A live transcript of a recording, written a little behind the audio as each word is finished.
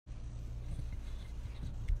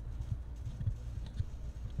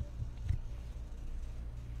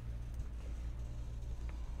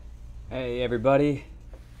Hey everybody,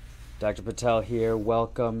 Dr. Patel here.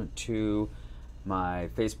 Welcome to my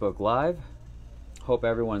Facebook Live. Hope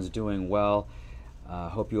everyone's doing well.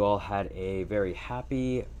 Hope you all had a very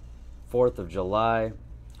happy 4th of July.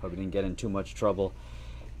 Hope you didn't get in too much trouble.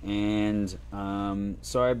 And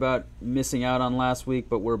sorry about missing out on last week,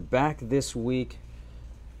 but we're back this week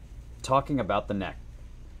talking about the neck.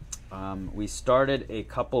 We started a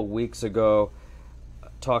couple weeks ago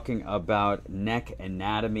talking about neck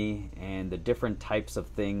anatomy and the different types of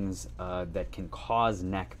things that can cause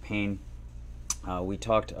neck pain. We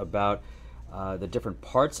talked about the different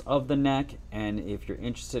parts of the neck, and if you're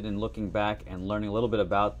interested in looking back and learning a little bit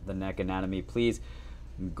about the neck anatomy, please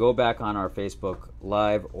go back on our Facebook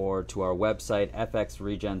Live or to our website,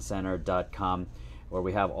 fxregencenter.com, where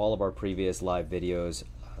we have all of our previous live videos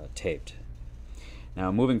taped. Now,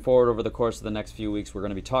 moving forward over the course of the next few weeks, we're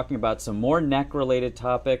going to be talking about some more neck-related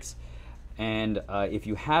topics. And if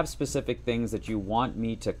you have specific things that you want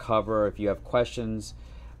me to cover, if you have questions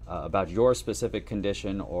about your specific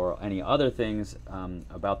condition or any other things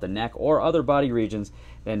about the neck or other body regions,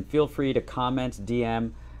 then feel free to comment,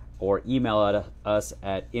 DM, or email us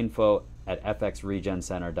at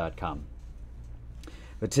info@fxregencenter.com.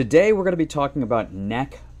 But today we're going to be talking about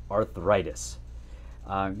neck arthritis.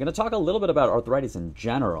 I'm going to talk a little bit about arthritis in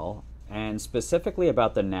general, and specifically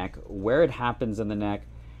about the neck, where it happens in the neck,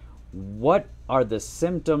 what are the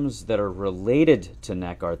symptoms that are related to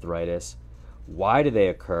neck arthritis, why do they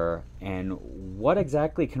occur, and what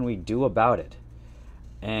exactly can we do about it.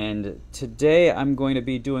 And today I'm going to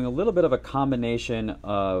be doing a little bit of a combination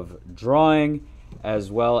of drawing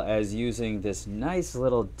as well as using this nice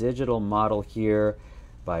little digital model here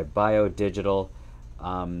by BioDigital.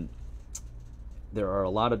 There are a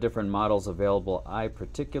lot of different models available. I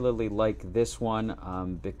particularly like this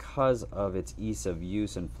one because of its ease of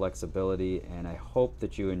use and flexibility, and I hope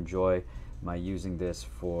that you enjoy my using this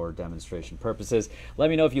for demonstration purposes. Let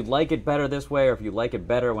me know if you like it better this way, or if you like it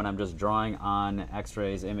better when I'm just drawing on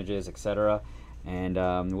x-rays, images, etc. And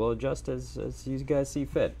we'll adjust as you guys see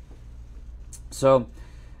fit. So,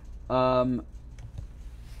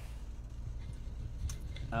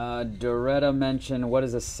 Doretta mentioned, what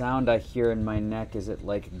is the sound I hear in my neck? Is it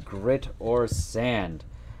like grit or sand?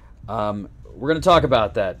 We're going to talk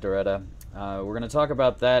about that, Doretta. We're going to talk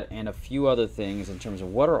about that and a few other things in terms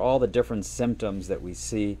of what are all the different symptoms that we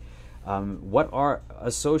see. What are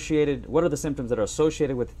the symptoms that are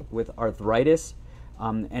associated with arthritis,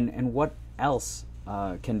 and what else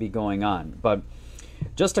can be going on. But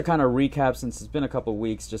just to kind of recap, since it's been a couple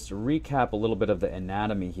weeks, just to recap a little bit of the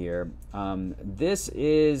anatomy here. This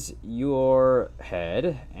is your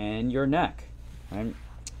head and your neck, right?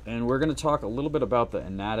 And we're going to talk a little bit about the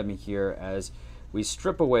anatomy here as we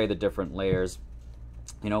strip away the different layers.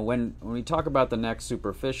 You know, when we talk about the neck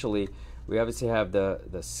superficially, we obviously have the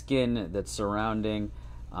skin that's surrounding.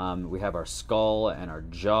 We have our skull and our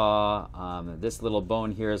jaw. This little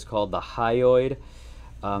bone here is called the hyoid.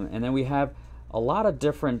 And then we have a lot of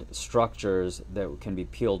different structures that can be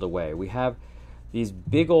peeled away. We have these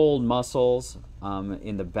big old muscles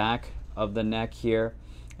in the back of the neck here,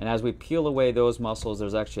 and as we peel away those muscles,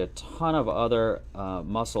 there's actually a ton of other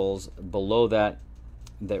muscles below that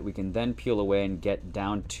we can then peel away and get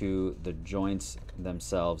down to the joints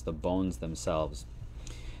themselves, the bones themselves.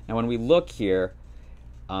 Now when we look here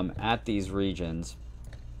at these regions,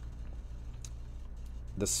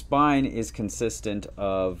 the spine is consistent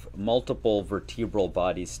of multiple vertebral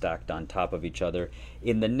bodies stacked on top of each other.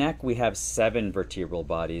 In the neck, we have 7 vertebral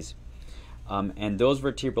bodies. And those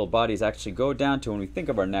vertebral bodies actually go down to, when we think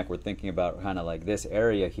of our neck, we're thinking about kind of like this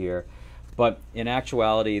area here. But in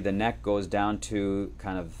actuality, the neck goes down to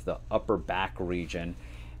kind of the upper back region.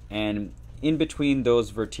 And in between those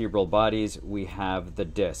vertebral bodies, we have the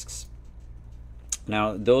discs.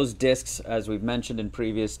 Now, those discs, as we've mentioned in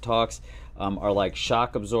previous talks, are like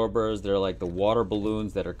shock absorbers. They're like the water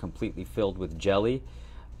balloons that are completely filled with jelly.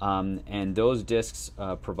 And those discs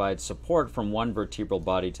provide support from one vertebral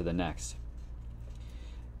body to the next.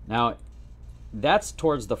 Now, that's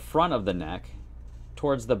towards the front of the neck.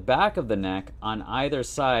 Towards the back of the neck, on either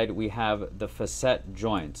side, we have the facet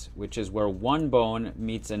joints, which is where one bone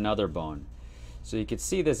meets another bone. So you can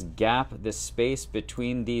see this gap, this space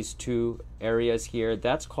between these two areas here,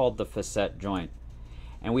 that's called the facet joint.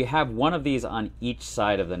 And we have one of these on each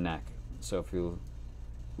side of the neck. So if you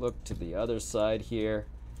look to the other side here,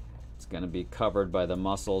 it's going to be covered by the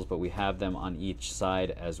muscles, but we have them on each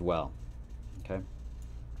side as well. Okay.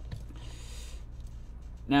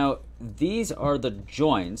 Now, these are the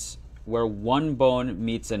joints where one bone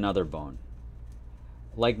meets another bone.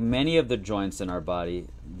 Like many of the joints in our body,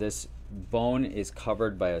 this bone is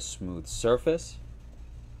covered by a smooth surface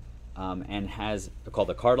and has, called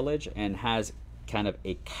the cartilage, and has kind of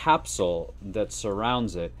a capsule that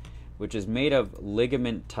surrounds it, which is made of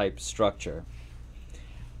ligament type structure.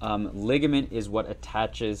 Ligament is what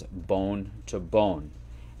attaches bone to bone,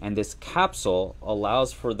 and this capsule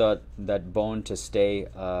allows for that bone to stay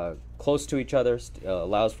close to each other,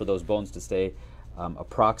 allows for those bones to stay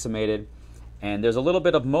approximated, and there's a little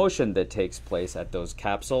bit of motion that takes place at those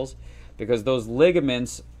capsules, because those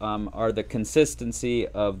ligaments are the consistency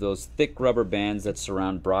of those thick rubber bands that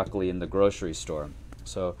surround broccoli in the grocery store.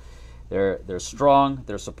 So they're strong,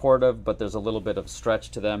 they're supportive, but there's a little bit of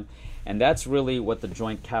stretch to them. And that's really what the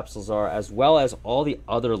joint capsules are, as well as all the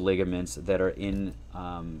other ligaments that are in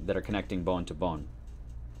that are connecting bone to bone.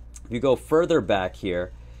 If you go further back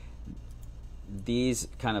here, these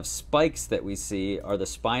kind of spikes that we see are the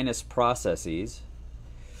spinous processes.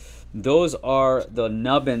 Those are the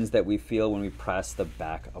nubbins that we feel when we press the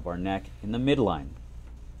back of our neck in the midline.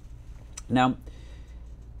 Now,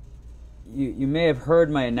 you may have heard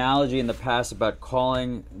my analogy in the past about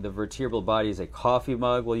calling the vertebral body as a coffee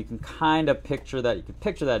mug. Well, you can kind of picture that. You can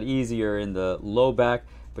picture that easier in the low back,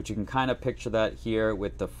 but you can kind of picture that here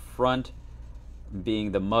with the front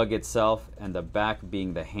being the mug itself and the back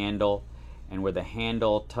being the handle. And where the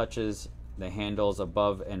handle touches the handles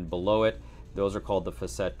above and below it, those are called the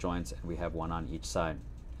facet joints, and we have one on each side.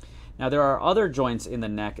 Now, there are other joints in the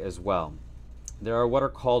neck as well. There are what are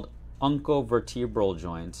called uncovertebral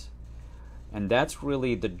joints, and that's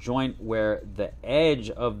really the joint where the edge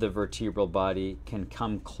of the vertebral body can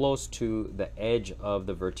come close to the edge of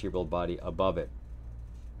the vertebral body above it.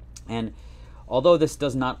 And although this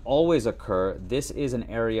does not always occur, this is an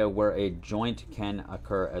area where a joint can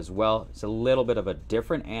occur as well. It's a little bit of a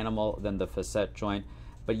different animal than the facet joint,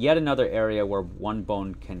 but yet another area where one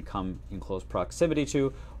bone can come in close proximity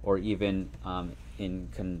to, or even in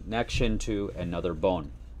connection to another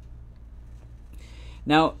bone.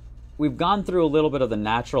 Now, we've gone through a little bit of the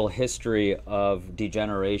natural history of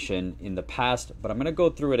degeneration in the past, but I'm going to go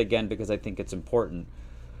through it again because I think it's important.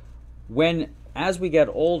 As we get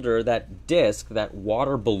older, that disc, that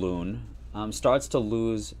water balloon, starts to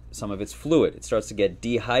lose some of its fluid. It starts to get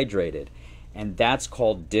dehydrated, and that's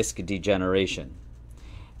called disc degeneration.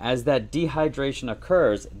 As that dehydration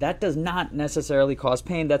occurs, that does not necessarily cause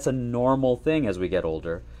pain. That's a normal thing as we get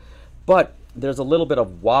older. But there's a little bit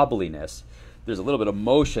of wobbliness. There's a little bit of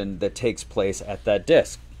motion that takes place at that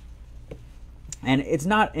disc. And it's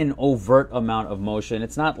not an overt amount of motion.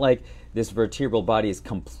 It's not like this vertebral body is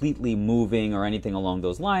completely moving or anything along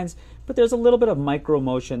those lines, but there's a little bit of micro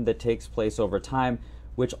motion that takes place over time,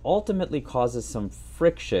 which ultimately causes some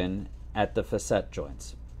friction at the facet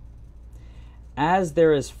joints. As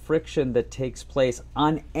there is friction that takes place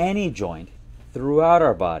on any joint throughout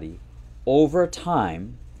our body, over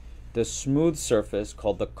time, the smooth surface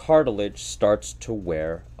called the cartilage starts to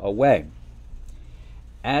wear away.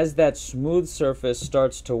 As that smooth surface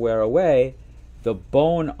starts to wear away, the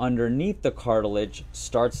bone underneath the cartilage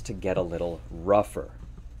starts to get a little rougher.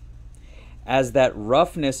 As that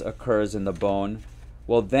roughness occurs in the bone,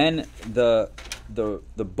 well, then the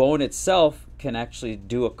bone itself can actually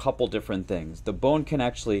do a couple different things. The bone can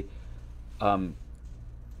actually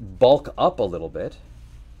bulk up a little bit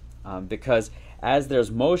because as there's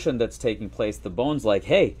motion that's taking place, the bone's like,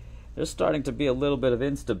 hey, there's starting to be a little bit of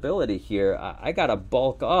instability here. I got to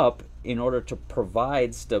bulk up in order to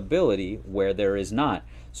provide stability where there is not.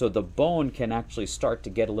 So the bone can actually start to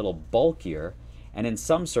get a little bulkier, and in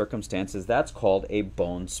some circumstances, that's called a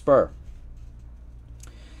bone spur.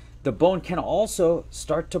 The bone can also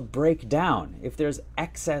start to break down. If there's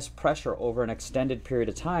excess pressure over an extended period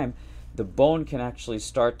of time, the bone can actually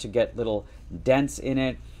start to get little dents in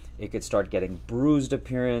it. It could start getting bruised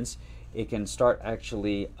appearance. It can start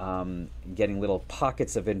actually getting little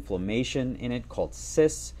pockets of inflammation in it called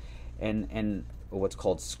cysts, and what's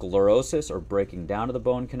called sclerosis, or breaking down of the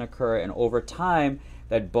bone, can occur, and over time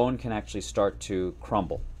that bone can actually start to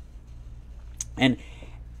crumble. And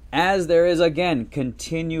as there is, again,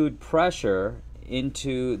 continued pressure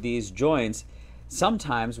into these joints,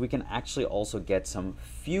 sometimes we can actually also get some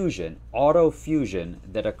fusion, autofusion,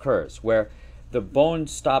 that occurs, where the bone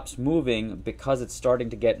stops moving because it's starting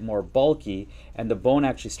to get more bulky, and the bone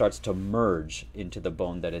actually starts to merge into the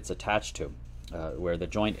bone that it's attached to, where the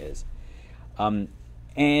joint is.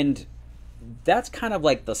 And that's kind of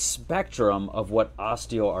like the spectrum of what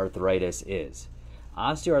osteoarthritis is.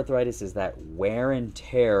 Osteoarthritis is that wear and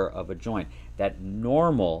tear of a joint, that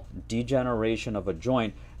normal degeneration of a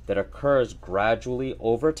joint that occurs gradually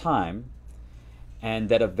over time, and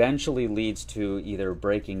that eventually leads to either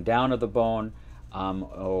breaking down of the bone,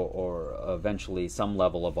 or eventually some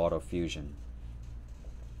level of autofusion.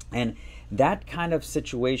 And that kind of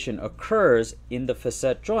situation occurs in the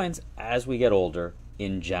facet joints as we get older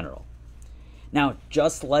in general. Now,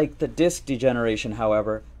 just like the disc degeneration,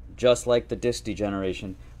 however,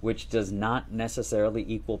 which does not necessarily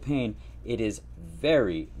equal pain, it is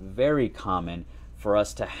very, very common for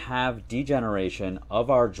us to have degeneration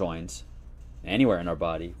of our joints anywhere in our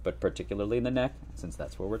body, but particularly in the neck, since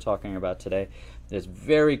that's what we're talking about today. It's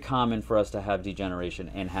very common for us to have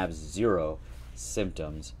degeneration and have zero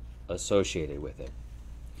symptoms associated with it.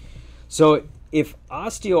 So if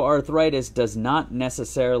osteoarthritis does not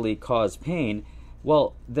necessarily cause pain,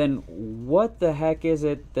 well, then what the heck is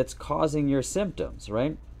it that's causing your symptoms,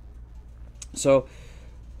 right? So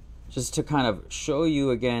just to kind of show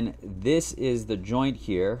you again, this is the joint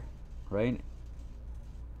here, right?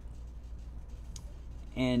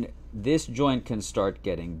 And this joint can start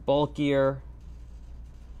getting bulkier.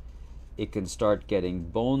 It can start getting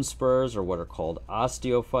bone spurs, or what are called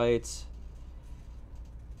osteophytes.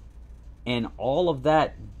 And all of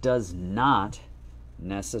that does not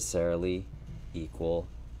necessarily equal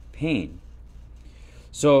pain.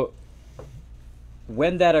 So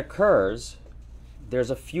when that occurs,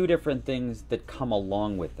 there's a few different things that come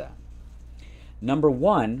along with that. Number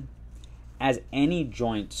one, as any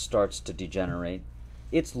joint starts to degenerate,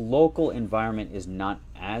 its local environment is not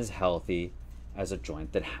as healthy as a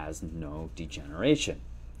joint that has no degeneration.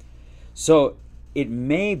 So it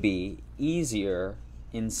may be easier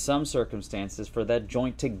in some circumstances for that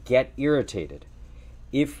joint to get irritated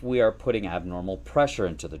if we are putting abnormal pressure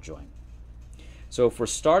into the joint. So if we're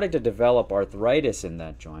starting to develop arthritis in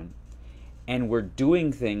that joint and we're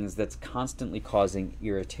doing things that's constantly causing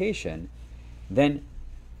irritation, then,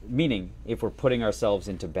 meaning if we're putting ourselves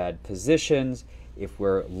into bad positions, if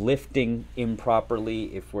we're lifting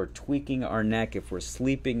improperly, if we're tweaking our neck, if we're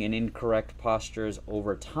sleeping in incorrect postures,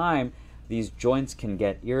 over time, these joints can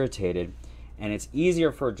get irritated, and it's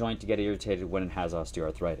easier for a joint to get irritated when it has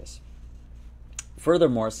osteoarthritis.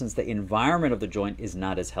 Furthermore, since the environment of the joint is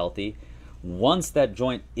not as healthy, once that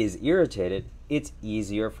joint is irritated, it's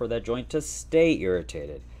easier for that joint to stay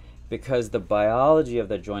irritated because the biology of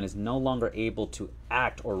that joint is no longer able to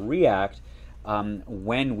act or react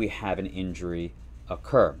when we have an injury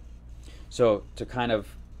occur. So to kind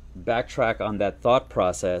of backtrack on that thought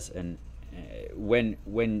process, and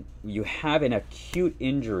when you have an acute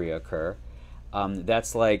injury occur,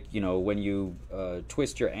 that's like, you know, when you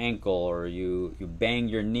twist your ankle or you bang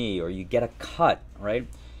your knee or you get a cut, right?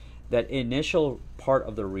 That initial part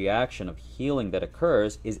of the reaction of healing that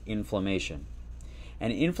occurs is inflammation.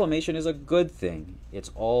 And inflammation is a good thing. It's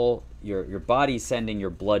all your body sending your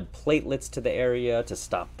blood platelets to the area to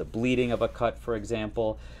stop the bleeding of a cut, for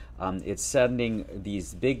example. It's sending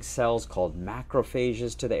these big cells called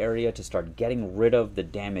macrophages to the area to start getting rid of the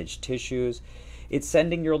damaged tissues. It's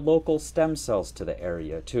sending your local stem cells to the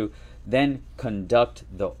area to then conduct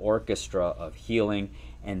the orchestra of healing,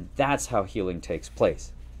 and that's how healing takes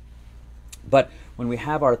place. But when we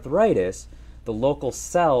have arthritis, the local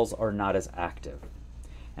cells are not as active.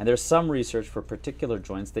 And there's some research for particular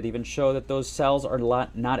joints that even show that those cells are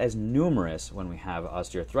not as numerous when we have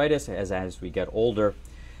osteoarthritis as we get older.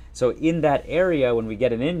 So in that area, when we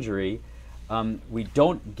get an injury, we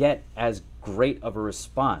don't get as great of a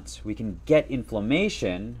response. We can get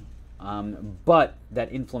inflammation, but that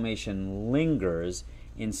inflammation lingers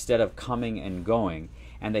instead of coming and going,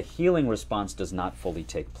 and the healing response does not fully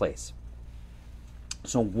take place.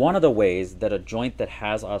 So one of the ways that a joint that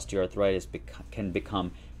has osteoarthritis can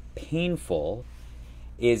become painful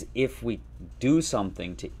is if we do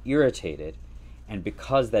something to irritate it, and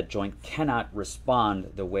because that joint cannot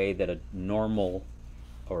respond the way that a normal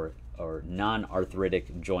or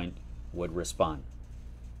non-arthritic joint would respond.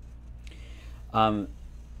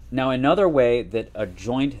 Now, another way that a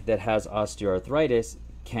joint that has osteoarthritis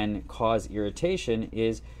can cause irritation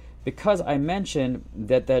is because I mentioned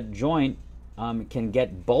that that joint can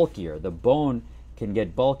get bulkier. The bone can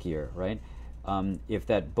get bulkier, right? If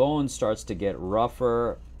that bone starts to get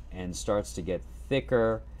rougher and starts to get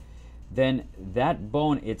thicker, then that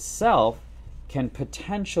bone itself can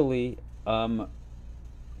potentially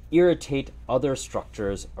irritate other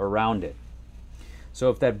structures around it. So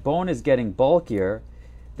if that bone is getting bulkier,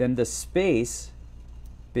 then the space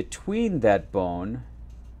between that bone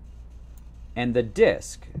and the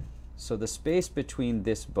disc, so the space between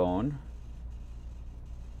this bone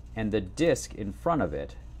and the disc in front of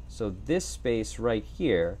it, so this space right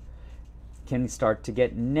here can start to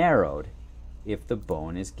get narrowed if the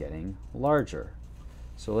bone is getting larger.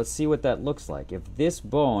 So let's see what that looks like. If this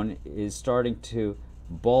bone is starting to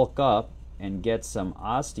bulk up and get some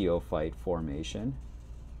osteophyte formation,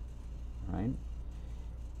 right,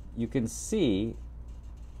 you can see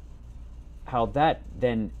how that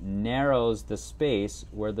then narrows the space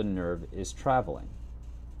where the nerve is traveling.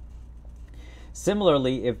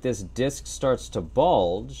 Similarly, if this disc starts to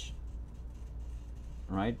bulge,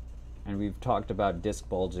 right, and we've talked about disc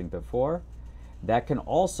bulging before, that can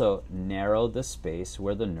also narrow the space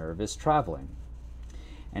where the nerve is traveling.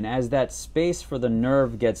 And as that space for the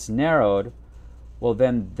nerve gets narrowed, well,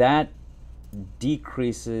 then that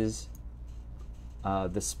decreases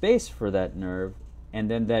the space for that nerve, and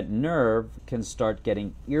then that nerve can start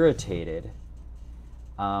getting irritated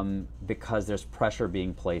because there's pressure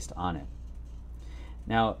being placed on it.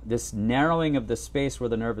 Now, this narrowing of the space where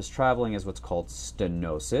the nerve is traveling is what's called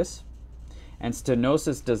stenosis. And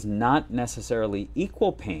stenosis does not necessarily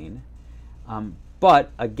equal pain,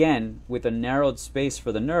 but again, with a narrowed space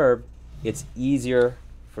for the nerve, it's easier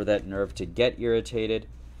for that nerve to get irritated,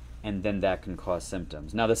 and then that can cause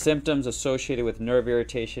symptoms. Now, the symptoms associated with nerve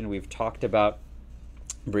irritation we've talked about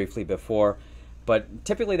briefly before, but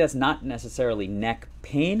typically that's not necessarily neck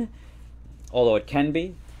pain, although it can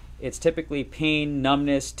be. It's typically pain,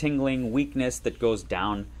 numbness, tingling, weakness that goes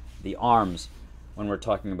down the arms when we're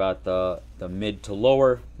talking about the mid to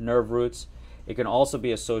lower nerve roots. It can also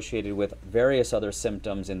be associated with various other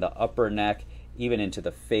symptoms in the upper neck, even into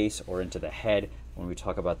the face or into the head when we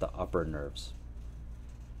talk about the upper nerves.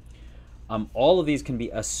 All of these can be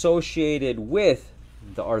associated with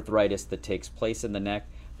the arthritis that takes place in the neck,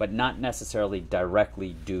 but not necessarily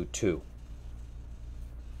directly due to.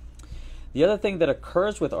 The other thing that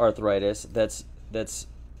occurs with arthritis that's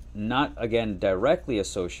not, again, directly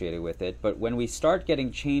associated with it, but when we start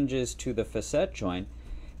getting changes to the facet joint,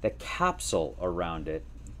 the capsule around it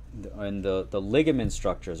and the ligament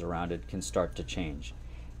structures around it can start to change.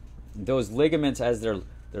 Those ligaments, as they're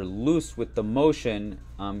loose with the motion,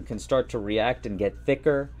 can start to react and get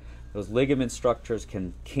thicker. Those ligament structures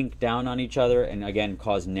can kink down on each other and, again,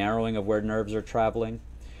 cause narrowing of where nerves are traveling.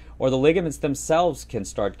 Or the ligaments themselves can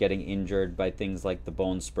start getting injured by things like the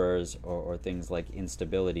bone spurs or things like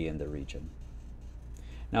instability in the region.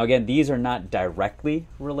 Now, again, these are not directly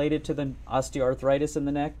related to the osteoarthritis in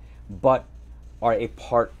the neck, but are a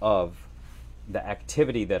part of the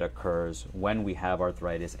activity that occurs when we have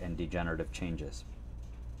arthritis and degenerative changes.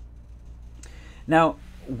 Now,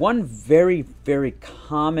 one very, very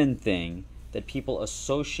common thing that people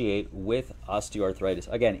associate with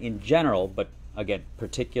osteoarthritis, again, in general, but again,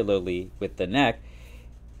 particularly with the neck,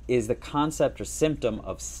 is the concept or symptom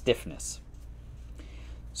of stiffness.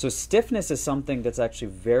 So stiffness is something that's actually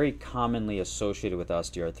very commonly associated with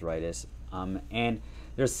osteoarthritis, and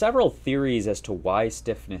there's several theories as to why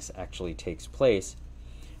stiffness actually takes place,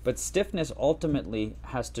 but stiffness ultimately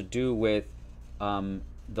has to do with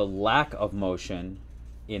the lack of motion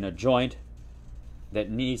in a joint that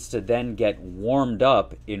needs to then get warmed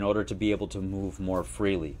up in order to be able to move more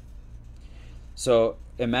freely. So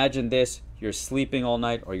imagine this, you're sleeping all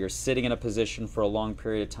night or you're sitting in a position for a long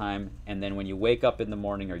period of time, and then when you wake up in the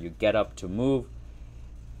morning or you get up to move,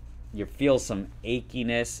 you feel some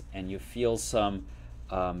achiness and you feel some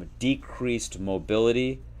decreased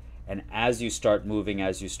mobility, and as you start moving,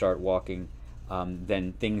 as you start walking,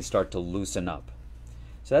 then things start to loosen up.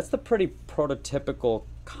 So that's the pretty prototypical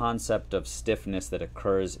concept of stiffness that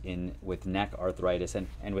occurs with neck arthritis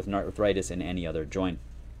and with arthritis in any other joint.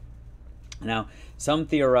 Now, some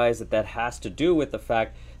theorize that that has to do with the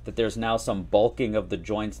fact that there's now some bulking of the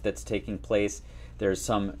joints that's taking place. There's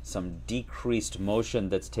some decreased motion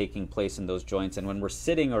that's taking place in those joints. And when we're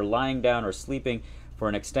sitting or lying down or sleeping for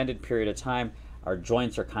an extended period of time, our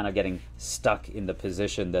joints are kind of getting stuck in the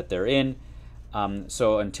position that they're in.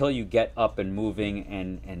 So until you get up and moving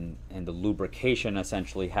and the lubrication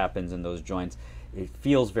essentially happens in those joints, it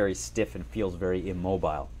feels very stiff and feels very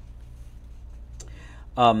immobile.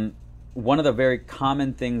 One of the very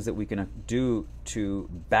common things that we can do to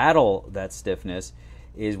battle that stiffness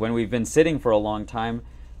is, when we've been sitting for a long time,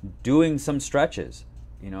 doing some stretches,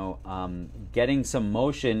 getting some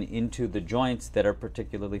motion into the joints that are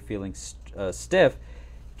particularly feeling stiff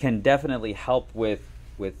can definitely help with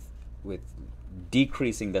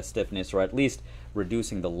decreasing the stiffness, or at least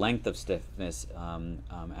reducing the length of stiffness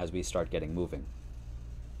as we start getting moving.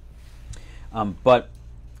 But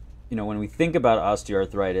when we think about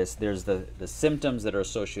osteoarthritis, there's the symptoms that are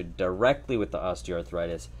associated directly with the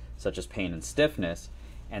osteoarthritis, such as pain and stiffness,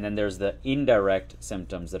 and then there's the indirect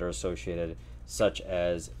symptoms that are associated, such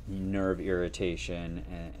as nerve irritation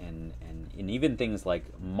and even things like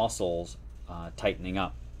muscles tightening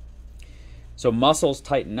up. So muscles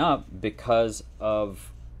tighten up because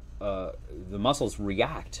of the muscles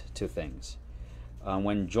react to things.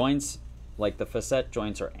 When joints like the facet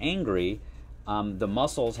joints are angry, the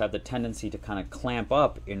muscles have the tendency to kind of clamp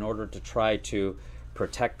up in order to try to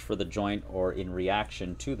protect for the joint or in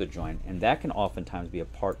reaction to the joint, and that can oftentimes be a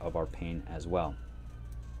part of our pain as well.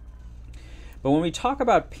 But when we talk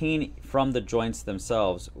about pain from the joints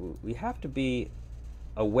themselves, we have to be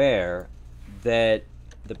aware that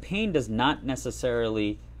the pain does not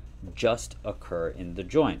necessarily just occur in the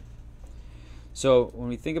joint. So when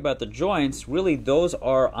we think about the joints, really those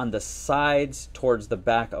are on the sides towards the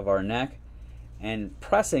back of our neck, and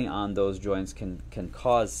pressing on those joints can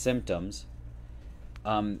cause symptoms.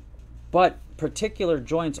 But particular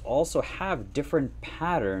joints also have different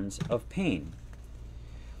patterns of pain.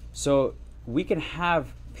 So we can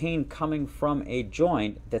have pain coming from a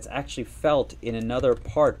joint that's actually felt in another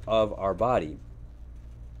part of our body.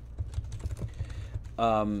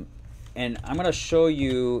 And I'm going to show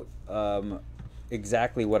you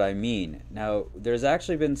exactly what I mean. Now, there's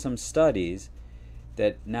actually been some studies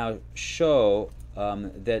that now show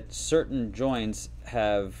that certain joints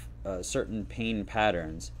have certain pain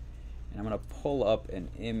patterns. And I'm going to pull up an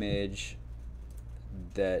image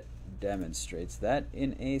that demonstrates that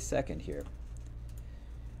in a second here.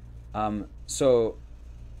 So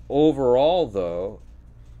overall, though,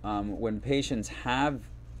 when patients have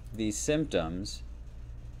these symptoms,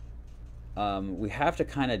 we have to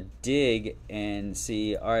kind of dig and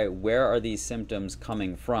see, all right, where are these symptoms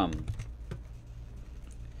coming from?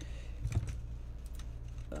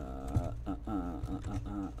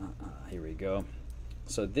 Here we go.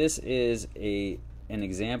 So this is an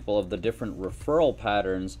example of the different referral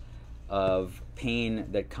patterns of pain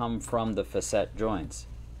that come from the facet joints.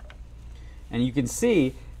 And you can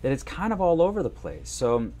see that it's kind of all over the place.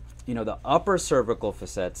 So, you know, the upper cervical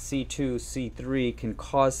facets, C2, C3, can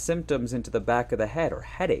cause symptoms into the back of the head or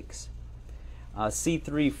headaches.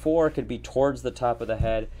 C3, 4 could be towards the top of the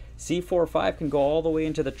head. C4, 5 can go all the way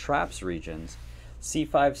into the traps regions.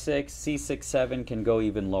 C5, 6, C6, 7 can go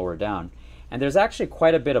even lower down. And there's actually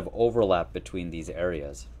quite a bit of overlap between these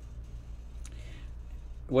areas.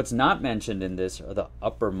 What's not mentioned in this are the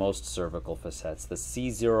uppermost cervical facets, the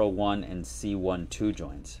C01 and C12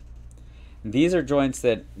 joints. These are joints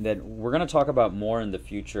that we're going to talk about more in the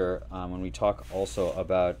future when we talk also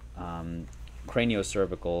about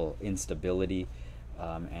craniocervical instability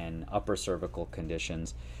and upper cervical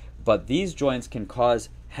conditions. But these joints can cause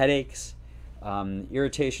headaches.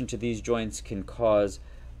 Irritation to these joints can cause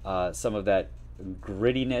some of that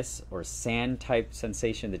grittiness or sand type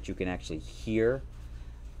sensation that you can actually hear.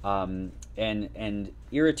 And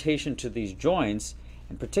irritation to these joints,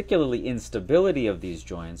 and particularly instability of these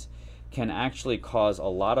joints, can actually cause a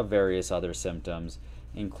lot of various other symptoms,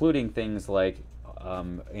 including things like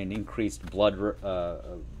an increased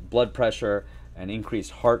blood pressure, an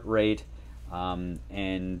increased heart rate,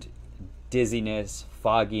 and dizziness,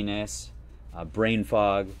 fogginess, brain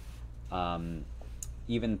fog,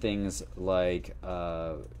 even things like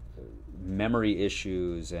memory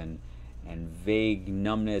issues and vague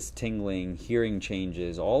numbness, tingling, hearing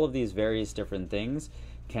changes. All of these various different things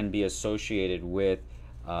can be associated with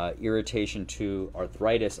irritation to,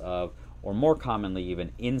 arthritis of, or more commonly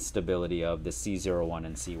even instability of the C01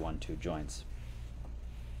 and C12 joints.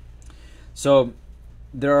 So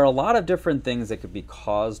there are a lot of different things that could be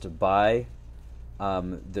caused by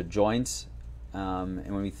the joints, and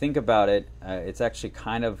when we think about it, it's actually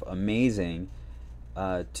kind of amazing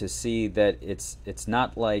to see that it's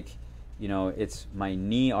not like, you know, it's my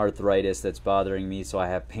knee arthritis that's bothering me, so I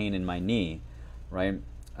have pain in my knee, right?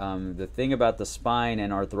 The thing about the spine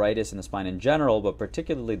and arthritis in the spine in general, but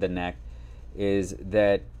particularly the neck, is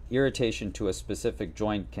that irritation to a specific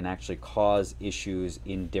joint can actually cause issues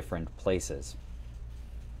in different places.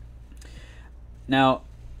 Now,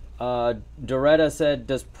 Doretta said,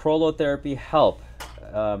 does prolotherapy help?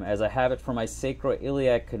 As I have it for my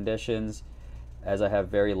sacroiliac conditions, as I have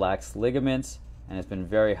very lax ligaments, and it's been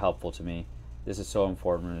very helpful to me. This is so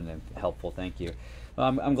informative and helpful. Thank you.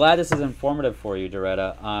 I'm glad this is informative for you,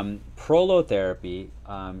 Doretta. Prolotherapy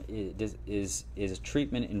is a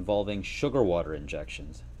treatment involving sugar water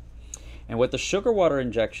injections. And what the sugar water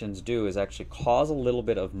injections do is actually cause a little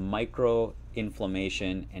bit of micro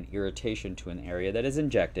inflammation and irritation to an area that is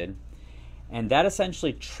injected. And that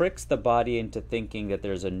essentially tricks the body into thinking that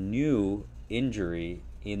there's a new injury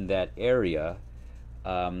in that area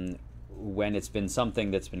when it's been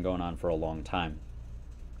something that's been going on for a long time.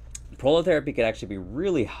 Prolotherapy could actually be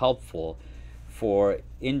really helpful for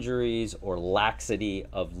injuries or laxity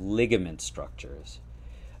of ligament structures.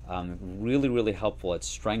 Really, really helpful at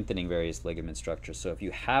strengthening various ligament structures. So if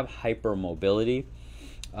you have hypermobility,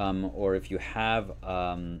 or if you have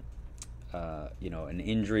an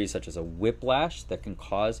injury such as a whiplash that can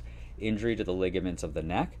cause injury to the ligaments of the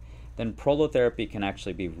neck, then prolotherapy can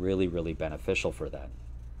actually be really, really beneficial for that.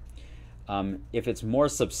 If it's more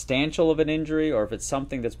substantial of an injury, or if it's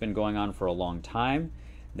something that's been going on for a long time,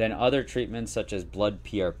 then other treatments such as blood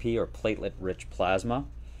PRP or platelet-rich plasma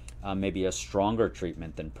may be a stronger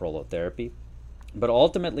treatment than prolotherapy. But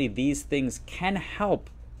ultimately, these things can help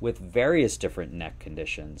with various different neck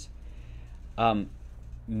conditions.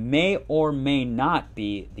 May or may not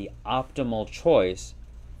be the optimal choice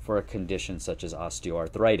for a condition such as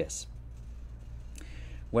osteoarthritis.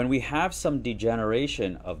 When we have some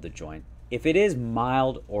degeneration of the joint, if it is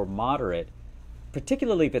mild or moderate,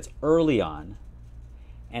 particularly if it's early on,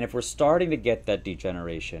 and if we're starting to get that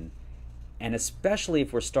degeneration, and especially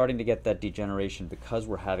if we're starting to get that degeneration because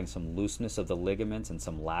we're having some looseness of the ligaments and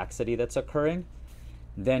some laxity that's occurring,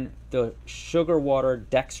 then the sugar water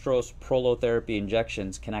dextrose prolotherapy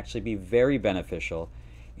injections can actually be very beneficial,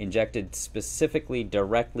 injected specifically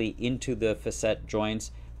directly into the facet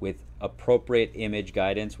joints with appropriate image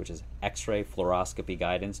guidance, which is X-ray fluoroscopy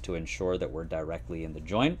guidance to ensure that we're directly in the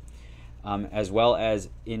joint, as well as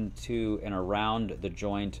into and around the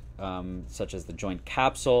joint, such as the joint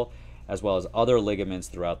capsule, as well as other ligaments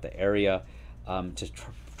throughout the area, to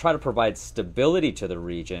try to provide stability to the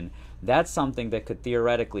region. That's something that could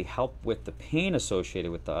theoretically help with the pain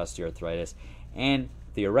associated with the osteoarthritis, and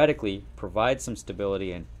theoretically provide some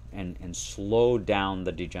stability and slow down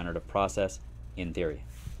the degenerative process in theory.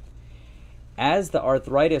 As the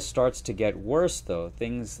arthritis starts to get worse, though,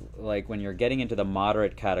 things like when you're getting into the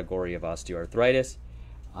moderate category of osteoarthritis,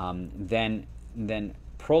 then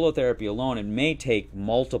prolotherapy alone, it may take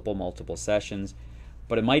multiple sessions,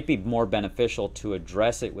 but it might be more beneficial to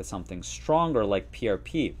address it with something stronger like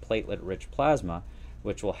PRP, platelet-rich plasma,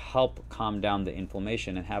 which will help calm down the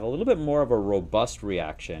inflammation and have a little bit more of a robust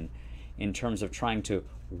reaction in terms of trying to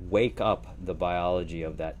wake up the biology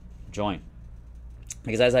of that joint.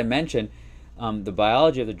 Because as I mentioned, the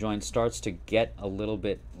biology of the joint starts to get a little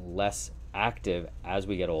bit less active as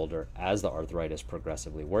we get older, as the arthritis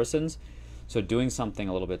progressively worsens. So doing something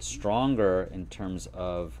a little bit stronger in terms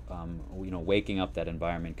of waking up that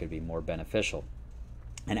environment could be more beneficial.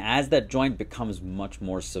 And as that joint becomes much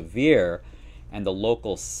more severe and the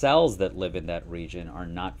local cells that live in that region are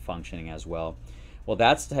not functioning as well, well,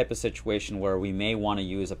 that's the type of situation where we may want to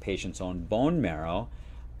use a patient's own bone marrow,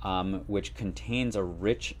 which contains a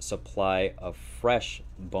rich supply of fresh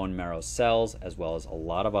bone marrow cells as well as a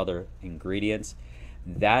lot of other ingredients.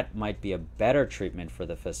 That might be a better treatment for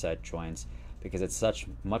the facet joints because it's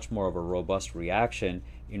much more of a robust reaction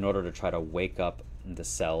in order to try to wake up the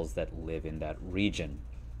cells that live in that region.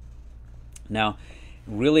 Now,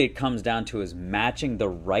 really it comes down to is matching the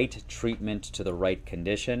right treatment to the right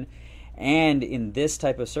condition, and in this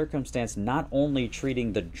type of circumstance, not only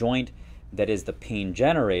treating the joint that is the pain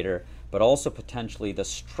generator, but also potentially the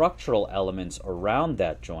structural elements around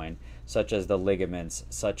that joint, such as the ligaments,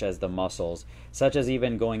 such as the muscles, such as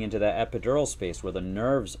even going into the epidural space where the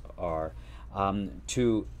nerves are,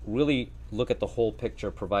 to really look at the whole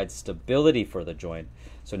picture, provide stability for the joint.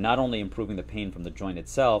 So not only improving the pain from the joint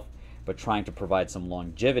itself, but trying to provide some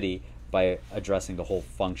longevity by addressing the whole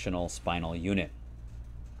functional spinal unit.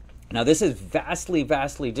 Now this is vastly,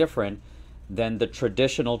 vastly different than the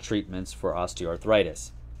traditional treatments for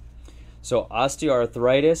osteoarthritis. So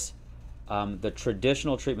osteoarthritis, the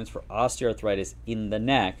traditional treatments for osteoarthritis in the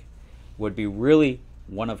neck would be really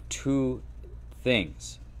one of two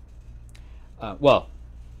things.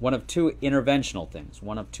 One of two interventional things.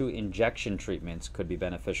 One of two injection treatments could be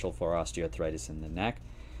beneficial for osteoarthritis in the neck.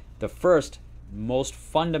 The first, most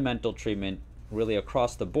fundamental treatment really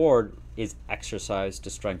across the board is exercise to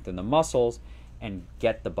strengthen the muscles and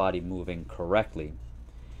get the body moving correctly.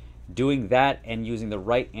 Doing that and using the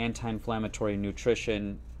right anti-inflammatory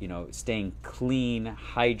nutrition, staying clean,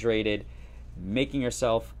 hydrated, making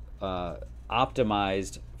yourself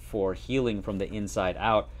optimized for healing from the inside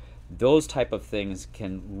out, those type of things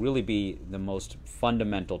can really be the most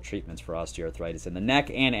fundamental treatments for osteoarthritis in the neck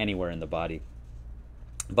and anywhere in the body.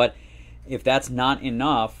 But if that's not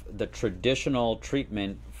enough, the traditional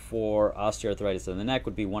treatment for osteoarthritis in the neck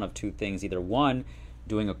would be one of two things. Either one,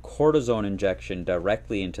 doing a cortisone injection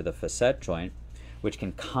directly into the facet joint, which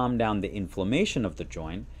can calm down the inflammation of the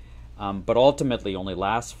joint, but ultimately only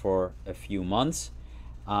lasts for a few months.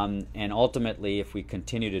 And ultimately, if we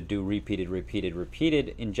continue to do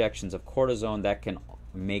repeated injections of cortisone, that can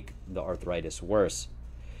make the arthritis worse.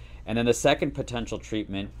 And then the second potential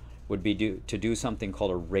treatment would be to do something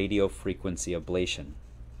called a radiofrequency ablation.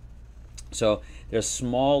 So there's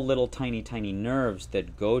small little tiny nerves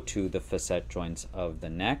that go to the facet joints of the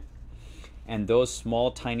neck, and those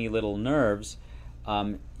small tiny little nerves,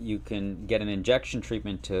 you can get an injection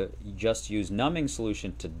treatment to just use numbing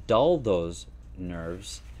solution to dull those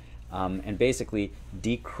nerves, and basically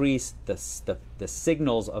decrease the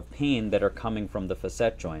signals of pain that are coming from the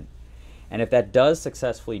facet joint. And if that does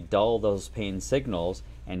successfully dull those pain signals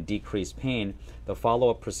and decrease pain, the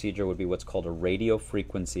follow-up procedure would be what's called a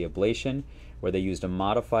radiofrequency ablation, where they used a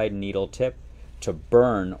modified needle tip to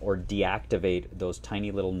burn or deactivate those tiny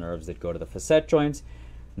little nerves that go to the facet joints.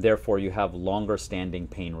 Therefore, you have longer standing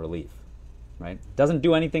pain relief. Right? Doesn't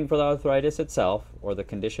do anything for the arthritis itself or the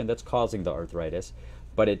condition that's causing the arthritis,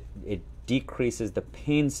 but it decreases the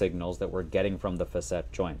pain signals that we're getting from the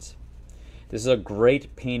facet joints. This is a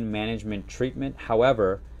great pain management treatment.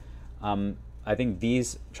 However, I think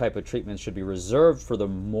these type of treatments should be reserved for the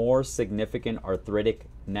more significant arthritic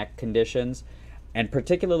neck conditions, and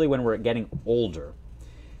particularly when we're getting older,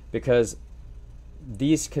 because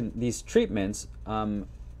these treatments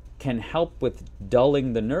can help with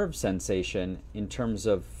dulling the nerve sensation in terms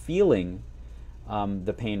of feeling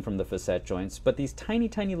the pain from the facet joints, but these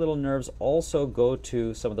tiny little nerves also go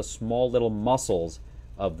to some of the small little muscles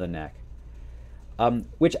of the neck.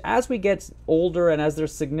 Which, as we get older and as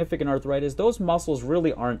there's significant arthritis, those muscles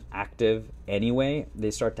really aren't active anyway.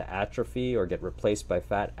 They start to atrophy or get replaced by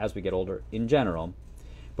fat as we get older in general.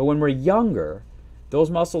 But when we're younger,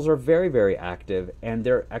 those muscles are very active, and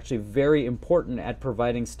they're actually very important at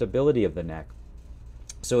providing stability of the neck.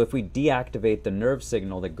 So if we deactivate the nerve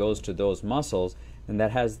signal that goes to those muscles, then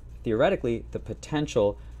that has theoretically the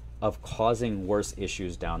potential of causing worse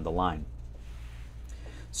issues down the line.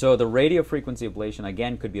 So the radiofrequency ablation,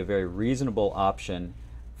 again, could be a very reasonable option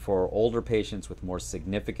for older patients with more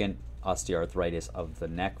significant osteoarthritis of the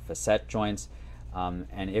neck facet joints.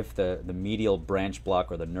 And if the medial branch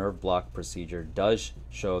block or the nerve block procedure does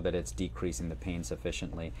show that it's decreasing the pain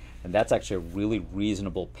sufficiently, then that's actually a really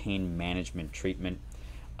reasonable pain management treatment,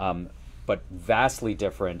 but vastly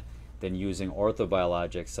different than using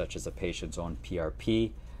orthobiologics such as a patient's own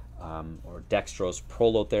PRP, or dextrose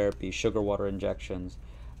prolotherapy, sugar water injections,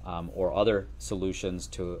 or other solutions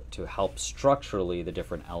to help structurally the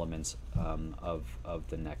different elements of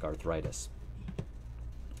the neck arthritis.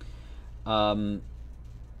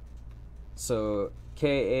 So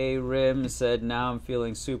K.A. Rim said, now I'm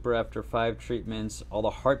feeling super after 5 treatments. All the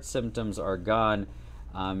heart symptoms are gone.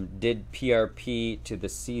 Did PRP to the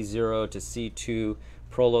C0 to C2,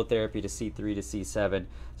 prolotherapy to C3 to C7.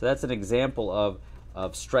 So that's an example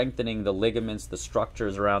of strengthening the ligaments, the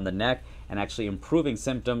structures around the neck, and actually improving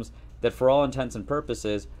symptoms that for all intents and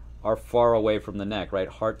purposes are far away from the neck, right?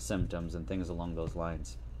 Heart symptoms and things along those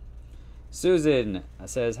lines. Susan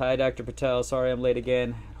says, hi, Dr. Patel. Sorry I'm late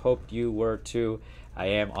again. Hoped you were too. I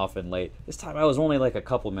am often late. This time I was only like a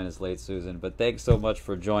couple minutes late, Susan, but thanks so much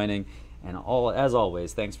for joining. And as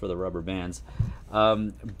always, thanks for the rubber bands.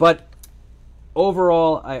 But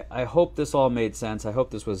overall, I hope this all made sense. I hope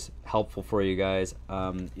this was helpful for you guys.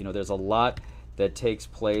 You know, there's a lot that takes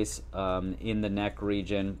place in the neck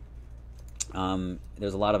region.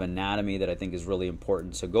 There's a lot of anatomy that I think is really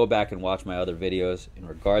important. So go back and watch my other videos in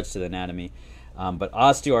regards to the anatomy. But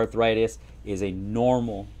osteoarthritis is a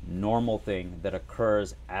normal thing that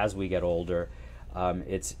occurs as we get older.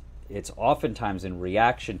 It's oftentimes in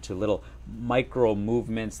reaction to little micro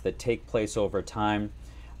movements that take place over time.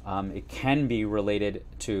 It can be related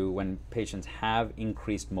to when patients have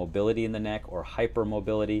increased mobility in the neck or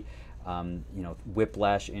hypermobility. You know,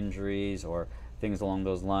 whiplash injuries or things along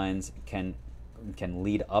those lines can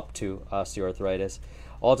lead up to osteoarthritis.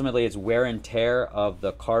 Ultimately, it's wear and tear of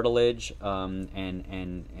the cartilage,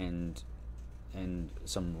 and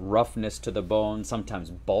some roughness to the bone, sometimes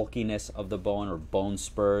bulkiness of the bone or bone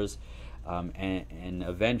spurs, and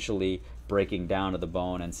eventually breaking down of the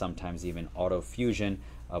bone, and sometimes even autofusion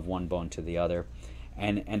of one bone to the other.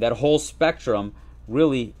 And that whole spectrum,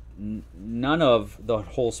 really none of the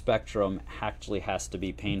whole spectrum actually has to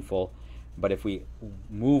be painful. But if we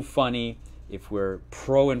move funny, if we're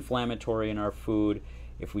pro-inflammatory in our food,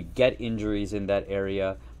 if we get injuries in that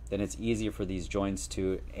area, then it's easier for these joints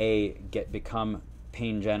to become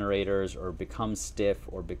pain generators, or become stiff,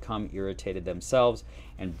 or become irritated themselves,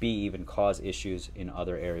 and B, even cause issues in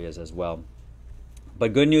other areas as well.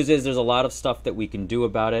 But good news is there's a lot of stuff that we can do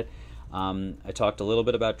about it. I talked a little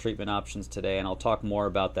bit about treatment options today, and I'll talk more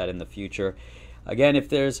about that in the future. Again, if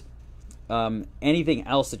there's anything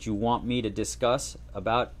else that you want me to discuss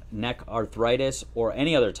about neck arthritis or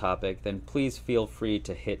any other topic, then please feel free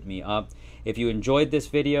to hit me up. If you enjoyed this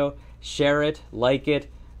video, share it, like it,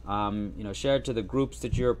 Share it to the groups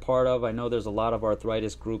that you're a part of. I know there's a lot of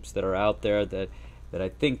arthritis groups that are out there that I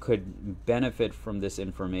think could benefit from this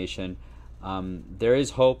information. There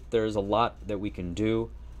is hope. There is a lot that we can do,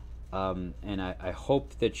 and I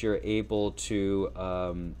hope that you're able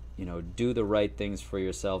to do the right things for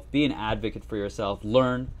yourself. Be an advocate for yourself.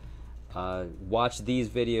 Learn. Watch these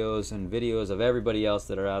videos and videos of everybody else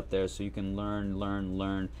that are out there, so you can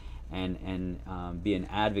learn, and be an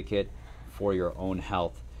advocate for your own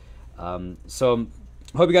health. So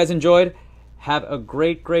hope you guys enjoyed. Have a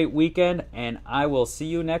great weekend, and I will see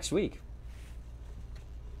you next week.